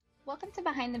Welcome to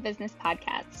Behind the Business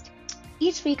Podcast.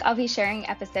 Each week, I'll be sharing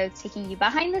episodes taking you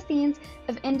behind the scenes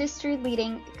of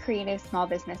industry-leading creative small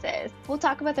businesses. We'll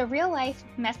talk about the real-life,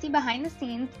 messy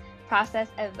behind-the-scenes process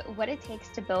of what it takes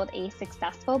to build a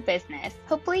successful business.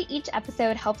 Hopefully, each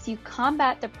episode helps you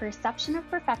combat the perception of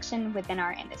perfection within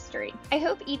our industry. I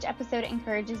hope each episode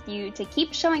encourages you to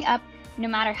keep showing up no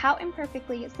matter how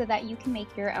imperfectly so that you can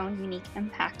make your own unique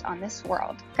impact on this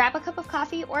world. Grab a cup of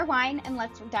coffee or wine and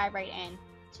let's dive right in.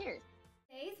 Cheers.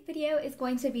 Today's video is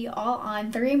going to be all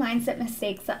on 3 mindset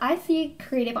mistakes that I see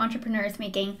creative entrepreneurs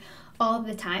making all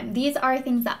the time. These are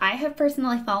things that I have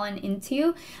personally fallen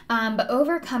into, but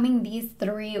overcoming these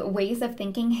 3 ways of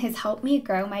thinking has helped me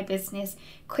grow my business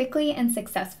quickly and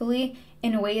successfully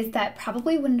in ways that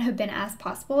probably wouldn't have been as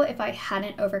possible if I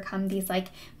hadn't overcome these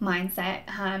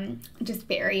mindset just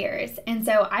barriers. And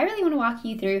so I really want to walk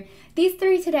you through these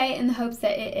 3 today in the hopes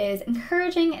that it is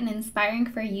encouraging and inspiring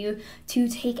for you to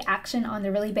take action on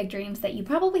the really big dreams that you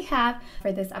probably have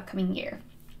for this upcoming year.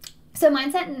 So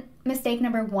mindset mistake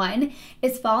number 1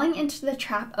 is falling into the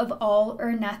trap of all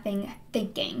or nothing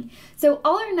thinking. So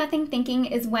all or nothing thinking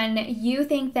is when you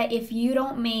think that if you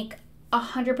don't make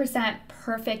 100%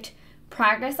 perfect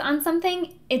progress on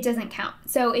something, it doesn't count.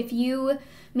 So if you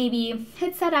maybe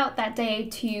had set out that day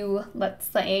to, let's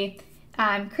say,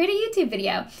 create a YouTube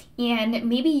video, and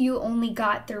maybe you only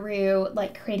got through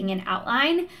creating an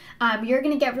outline, you're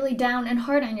gonna get really down and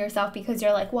hard on yourself because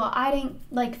you're like, well, I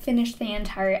didn't finish the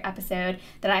entire episode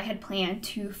that I had planned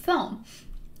to film.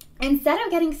 Instead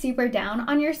of getting super down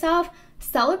on yourself,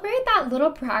 celebrate that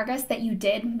little progress that you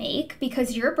did make,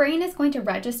 because your brain is going to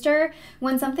register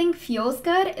when something feels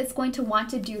good, it's going to want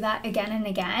to do that again and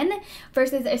again,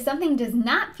 versus if something does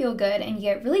not feel good and you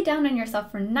get really down on yourself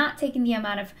for not taking the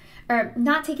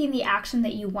action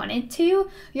that you wanted to,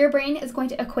 your brain is going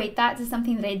to equate that to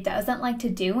something that it doesn't like to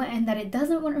do and that it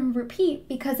doesn't want to repeat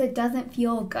because it doesn't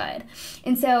feel good.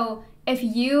 And so if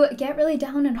you get really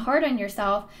down and hard on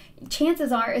yourself,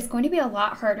 chances are it's going to be a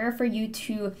lot harder for you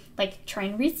to try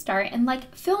and restart and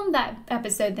film that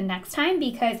episode the next time,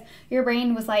 because your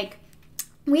brain was like,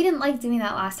 we didn't like doing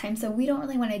that last time, so we don't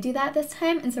really want to do that this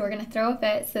time, and so we're going to throw a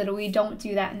fit so that we don't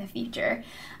do that in the future.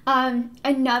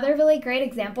 Another really great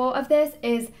example of this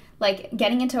is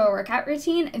getting into a workout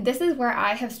routine. This is where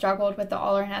I have struggled with the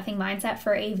all or nothing mindset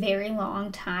for a very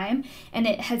long time, and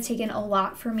it has taken a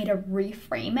lot for me to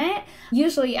reframe it.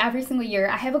 Usually every single year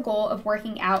I have a goal of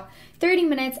working out 30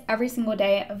 minutes every single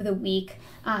day of the week,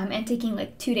 and taking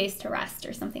 2 days to rest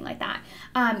or something like that.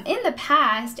 In the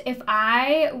past, if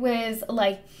I was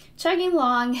chugging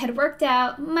along, had worked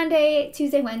out Monday,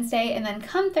 Tuesday, Wednesday, and then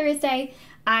come Thursday,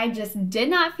 I just did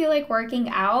not feel like working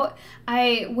out,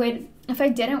 if I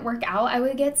didn't work out, I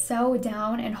would get so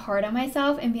down and hard on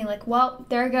myself and be like, well,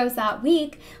 there goes that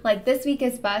week. This week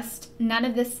is bust. None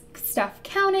of this stuff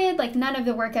counted. None of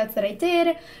the workouts that I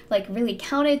did, really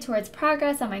counted towards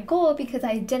progress on my goal, because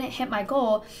I didn't hit my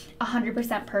goal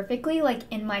 100% perfectly,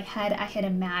 in my head I had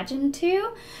imagined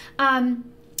to. And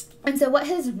so what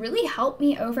has really helped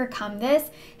me overcome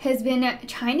this has been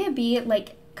trying to be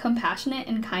compassionate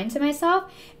and kind to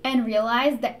myself and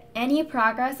realize that any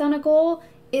progress on a goal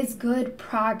is good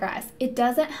progress. It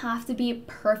doesn't have to be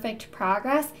perfect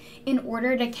progress in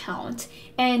order to count.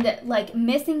 And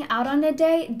missing out on a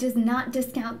day does not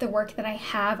discount the work that I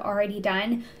have already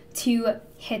done to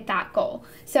hit that goal.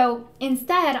 So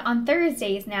instead, on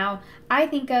Thursdays now, I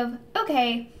think of,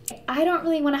 okay, I don't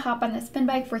really want to hop on the spin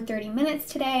bike for 30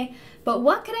 minutes today, but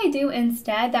what could I do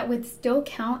instead that would still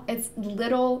count as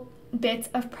little bits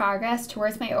of progress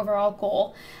towards my overall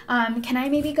goal? Can I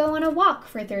maybe go on a walk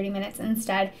for 30 minutes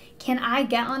instead? Can I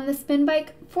get on the spin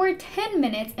bike for 10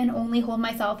 minutes and only hold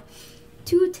myself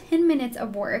to 10 minutes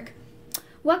of work?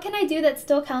 What can I do that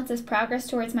still counts as progress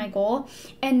towards my goal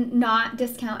and not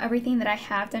discount everything that I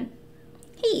have done?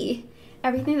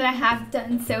 Everything that I have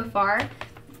done so far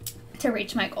to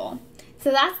reach my goal. So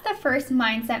that's the first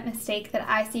mindset mistake that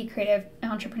I see creative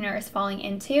entrepreneurs falling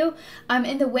into.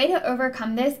 And the way to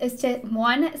overcome this is to,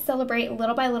 1, celebrate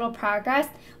little by little progress.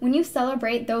 When you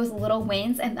celebrate those little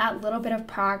wins and that little bit of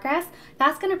progress,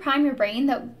 that's going to prime your brain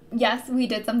that, yes, we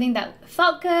did something that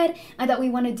felt good and that we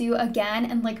want to do again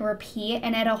and repeat,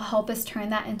 and it'll help us turn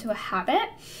that into a habit.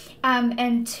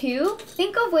 And 2,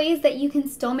 think of ways that you can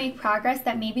still make progress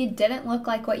that maybe didn't look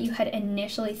like what you had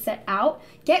initially set out.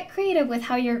 Get creative with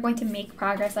how you're going to make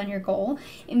progress on your goal.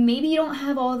 And maybe you don't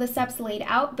have all the steps laid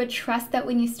out, but trust that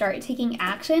when you start taking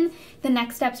action, the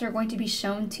next steps are going to be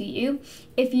shown to you.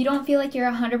 If you don't feel like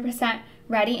you're 100%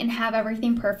 ready and have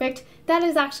everything perfect, that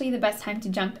is actually the best time to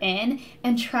jump in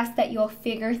and trust that you'll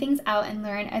figure things out and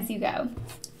learn as you go.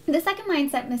 The second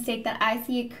mindset mistake that I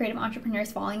see creative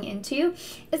entrepreneurs falling into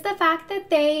is the fact that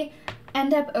they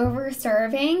end up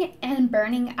over-serving and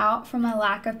burning out from a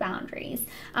lack of boundaries.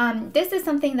 This is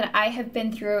something that I have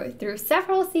been through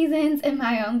several seasons in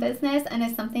my own business, and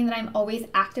is something that I'm always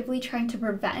actively trying to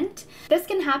prevent. This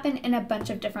can happen in a bunch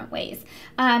of different ways.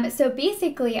 So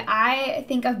basically, I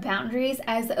think of boundaries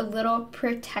as little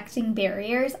protecting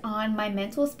barriers on my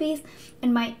mental space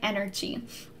and my energy.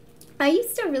 I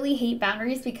used to really hate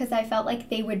boundaries because I felt like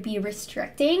they would be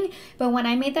restricting, but when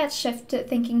I made that shift to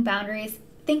thinking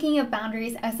of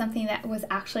boundaries as something that was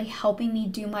actually helping me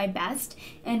do my best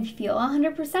and feel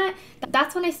 100%,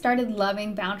 that's when I started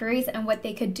loving boundaries and what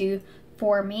they could do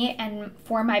for me and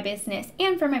for my business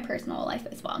and for my personal life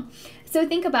as well. So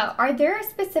think about, are there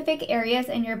specific areas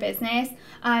in your business,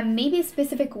 maybe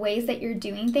specific ways that you're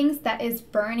doing things that is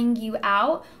burning you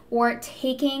out or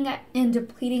taking and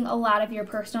depleting a lot of your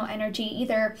personal energy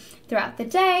either throughout the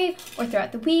day or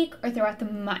throughout the week or throughout the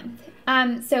month?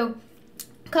 So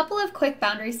couple of quick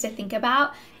boundaries to think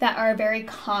about that are very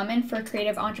common for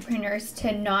creative entrepreneurs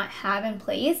to not have in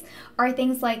place are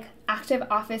things like active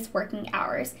office working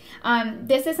hours.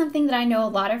 This is something that I know a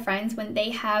lot of friends, when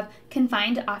they have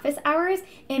confined office hours,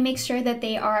 it makes sure that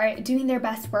they are doing their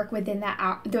best work within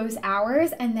those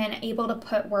hours and then able to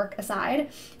put work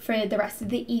aside for the rest of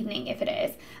the evening if it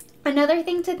is. Another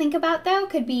thing to think about, though,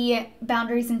 could be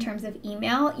boundaries in terms of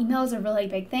email. Email is a really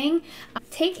big thing.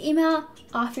 Take email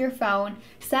off your phone.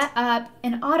 Set up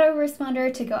an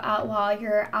autoresponder to go out while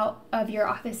you're out of your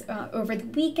office over the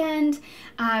weekend.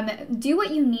 Do what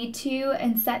you need to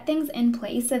and set things in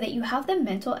place so that you have the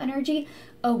mental energy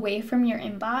away from your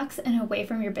inbox and away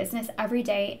from your business every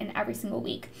day and every single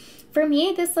week. For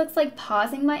me, this looks like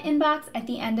pausing my inbox at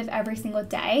the end of every single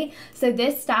day. So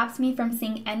this stops me from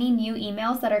seeing any new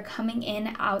emails that are coming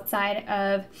in outside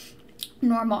of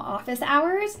normal office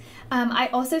hours. I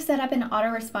also set up an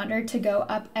autoresponder to go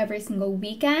up every single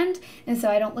weekend, and so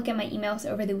I don't look at my emails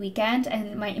over the weekend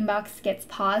and my inbox gets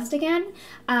paused again.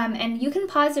 And you can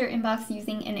pause your inbox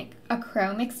using a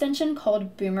Chrome extension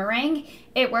called Boomerang.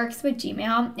 It works with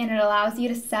Gmail and it allows you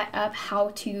to set up how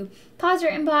to pause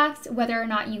your inbox, whether or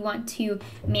not you want to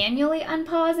manually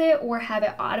unpause it or have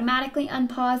it automatically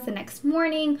unpause the next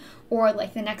morning or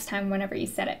like the next time whenever you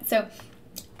set it. So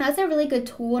that's a really good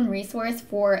tool and resource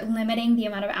for limiting the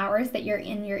amount of hours that you're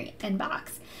in your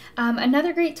inbox.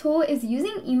 Another great tool is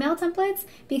using email templates,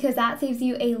 because that saves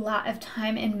you a lot of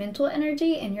time and mental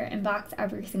energy in your inbox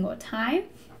every single time.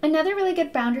 Another really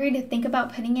good boundary to think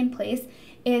about putting in place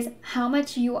is how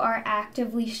much you are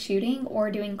actively shooting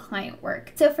or doing client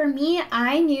work. So for me,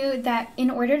 I knew that in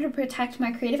order to protect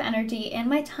my creative energy and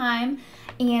my time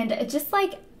and just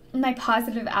like my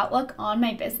positive outlook on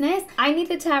my business, I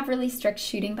needed to have really strict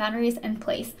shooting boundaries in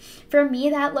place. For me,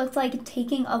 that looked like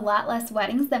taking a lot less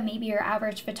weddings than maybe your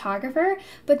average photographer,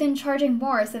 but then charging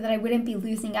more so that I wouldn't be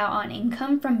losing out on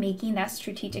income from making that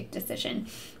strategic decision.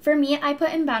 For me, I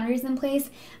put in boundaries in place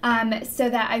so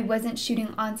that I wasn't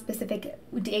shooting on specific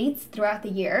dates throughout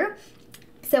the year.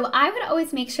 So I would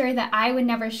always make sure that I would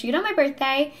never shoot on my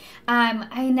birthday.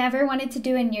 I never wanted to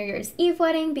do a New Year's Eve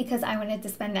wedding because I wanted to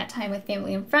spend that time with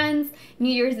family and friends. New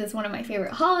Year's is one of my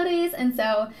favorite holidays, and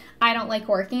so I don't like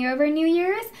working over New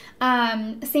Year's.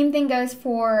 Same thing goes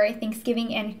for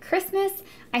Thanksgiving and Christmas.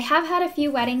 I have had a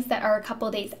few weddings that are a couple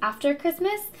days after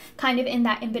Christmas, kind of in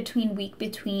that in-between week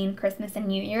between Christmas and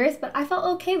New Year's, but I felt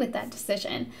okay with that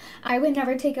decision. I would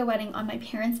never take a wedding on my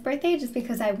parents' birthday just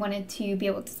because I wanted to be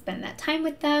able to spend that time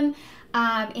with them.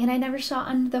 And I never shot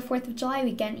on the 4th of July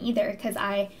weekend either because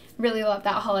I really love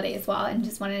that holiday as well and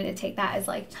just wanted to take that as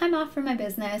like time off from my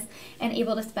business and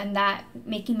able to spend that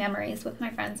making memories with my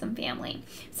friends and family.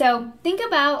 So think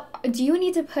about, do you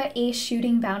need to put a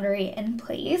shooting boundary in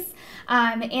place?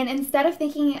 And instead of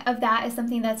thinking of that as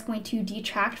something that's going to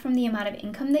detract from the amount of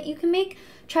income that you can make,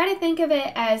 try to think of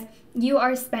it as you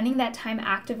are spending that time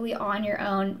actively on your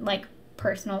own, like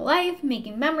personal life,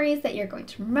 making memories that you're going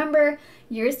to remember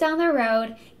years down the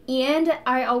road. And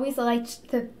I always like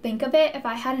to think of it, if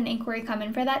I had an inquiry come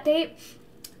in for that date,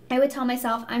 I would tell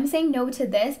myself, I'm saying no to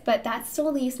this, but that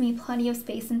still leaves me plenty of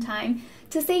space and time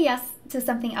to say yes to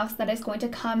something else that is going to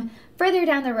come further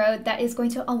down the road that is going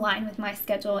to align with my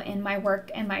schedule and my work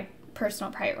and my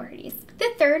personal priorities.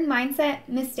 The third mindset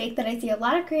mistake that I see a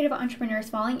lot of creative entrepreneurs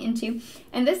falling into,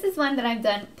 and this is one that I've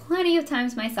done plenty of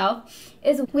times myself,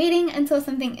 is waiting until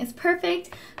something is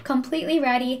perfect, completely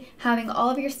ready, having all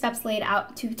of your steps laid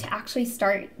out to actually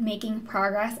start making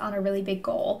progress on a really big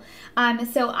goal.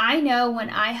 So I know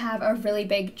when I have a really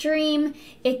big dream,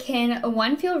 it can,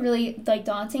 one, feel really like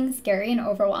daunting, scary, and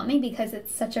overwhelming because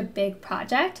it's such a big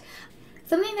project.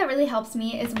 Something that really helps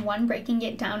me is breaking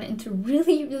it down into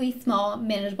really, really small,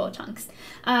 manageable chunks.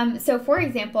 So for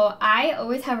example, I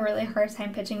always have a really hard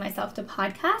time pitching myself to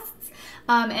podcasts.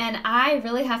 And I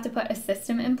really have to put a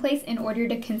system in place in order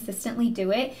to consistently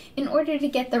do it, in order to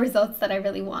get the results that I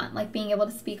really want, like being able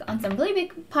to speak on some really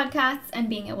big podcasts and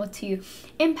being able to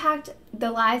impact the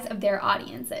lives of their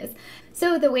audiences.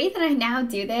 So the way that I now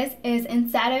do this is,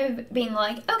 instead of being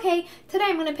like, okay, today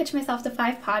I'm going to pitch myself to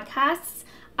 5 podcasts,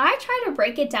 I try to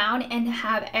break it down and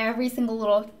have every single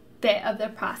little bit of the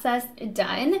process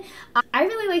done. I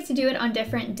really like to do it on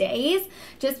different days,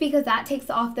 just because that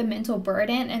takes off the mental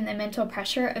burden and the mental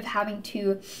pressure of having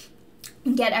to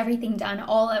get everything done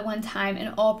all at one time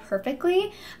and all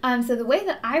perfectly. So the way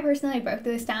that I personally broke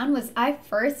this down was, I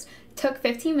first took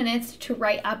 15 minutes to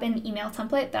write up an email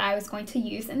template that I was going to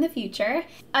use in the future.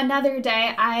 Another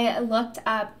day, I looked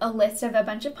up a list of a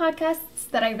bunch of podcasts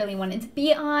that I really wanted to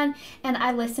be on, and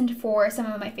I listened for some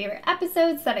of my favorite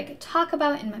episodes that I could talk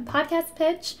about in my podcast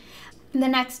pitch. The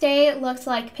next day looked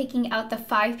like picking out the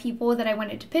 5 people that I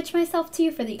wanted to pitch myself to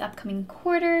for the upcoming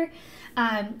quarter.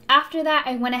 After that,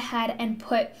 I went ahead and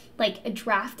put like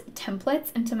draft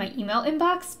templates into my email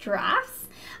inbox, drafts.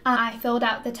 I filled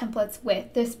out the templates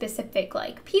with the specific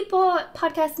like people,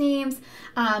 podcast names,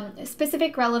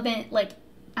 specific relevant like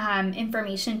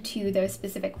information to those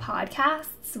specific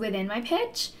podcasts within my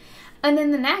pitch. And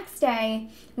then the next day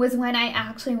was when I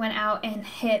actually went out and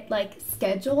hit like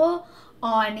schedule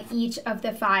on each of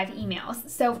the 5 emails.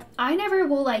 So I never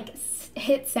will like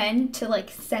hit send to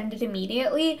like send it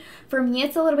immediately. For me,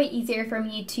 it's a little bit easier for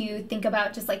me to think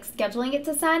about just like scheduling it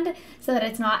to send, so that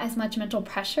it's not as much mental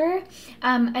pressure.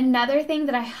 Another thing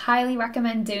that I highly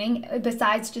recommend doing,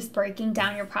 besides just breaking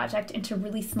down your project into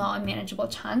really small and manageable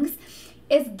chunks,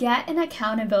 is get an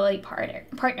accountability partner.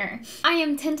 I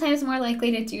am 10 times more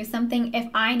likely to do something if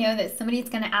I know that somebody's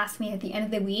going to ask me at the end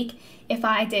of the week if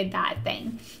I did that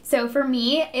thing. So for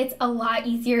me, it's a lot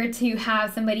easier to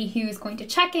have somebody who's going to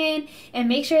check in and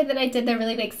make sure that I did the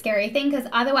really big scary thing, because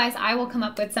otherwise I will come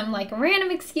up with some like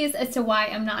random excuse as to why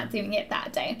I'm not doing it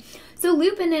that day. So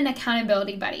loop in an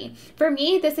accountability buddy. For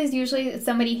me, this is usually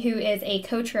somebody who is a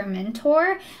coach or a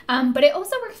mentor, but it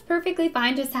also works perfectly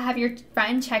fine just to have your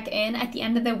friend check in at the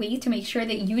end of the week to make sure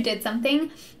that you did something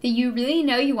that you really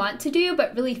know you want to do,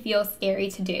 but really feel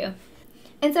scary to do.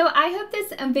 And so I hope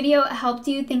this video helped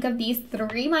you think of these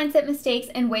 3 mindset mistakes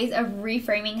and ways of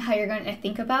reframing how you're going to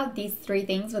think about these 3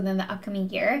 things within the upcoming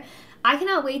year. I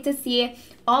cannot wait to see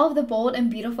all of the bold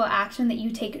and beautiful action that you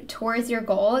take towards your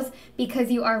goals, because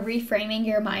you are reframing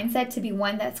your mindset to be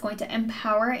one that's going to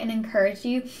empower and encourage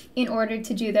you in order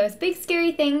to do those big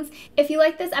scary things. If you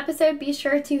like this episode, be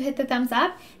sure to hit the thumbs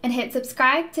up and hit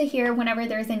subscribe to hear whenever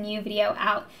there's a new video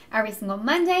out every single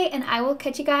Monday, and I will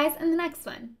catch you guys in the next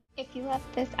one. If you loved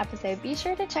this episode, be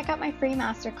sure to check out my free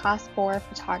masterclass for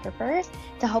photographers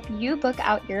to help you book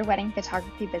out your wedding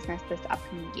photography business this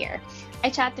upcoming year. I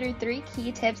chat through 3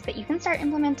 key tips that you can start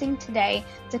implementing today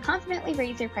to confidently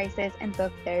raise your prices and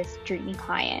book those dreamy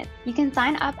clients. You can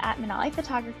sign up at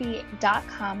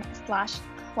manaliphotography.com/class,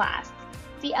 CLASS.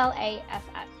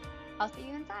 I'll see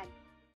you inside.